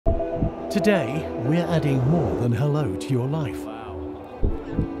Today, we're adding more than hello to your life.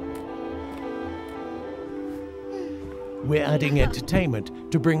 We're adding entertainment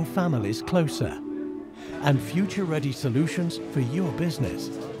to bring families closer, and future-ready solutions for your business.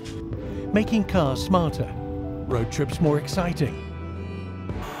 Making cars smarter, road trips more exciting,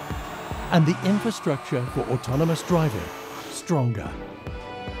 and the infrastructure for autonomous driving stronger.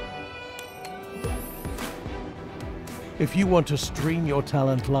 If you want to stream your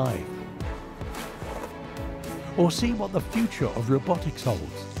talent live, or see what the future of robotics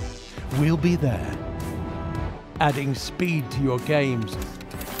holds, we'll be there. Adding speed to your games.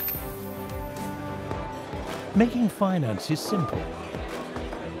 Making finances simple.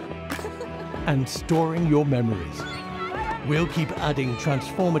 And storing your memories. We'll keep adding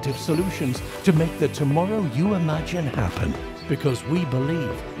transformative solutions to make the tomorrow you imagine happen, because we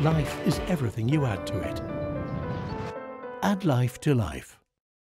believe life is everything you add to it. Add life to life.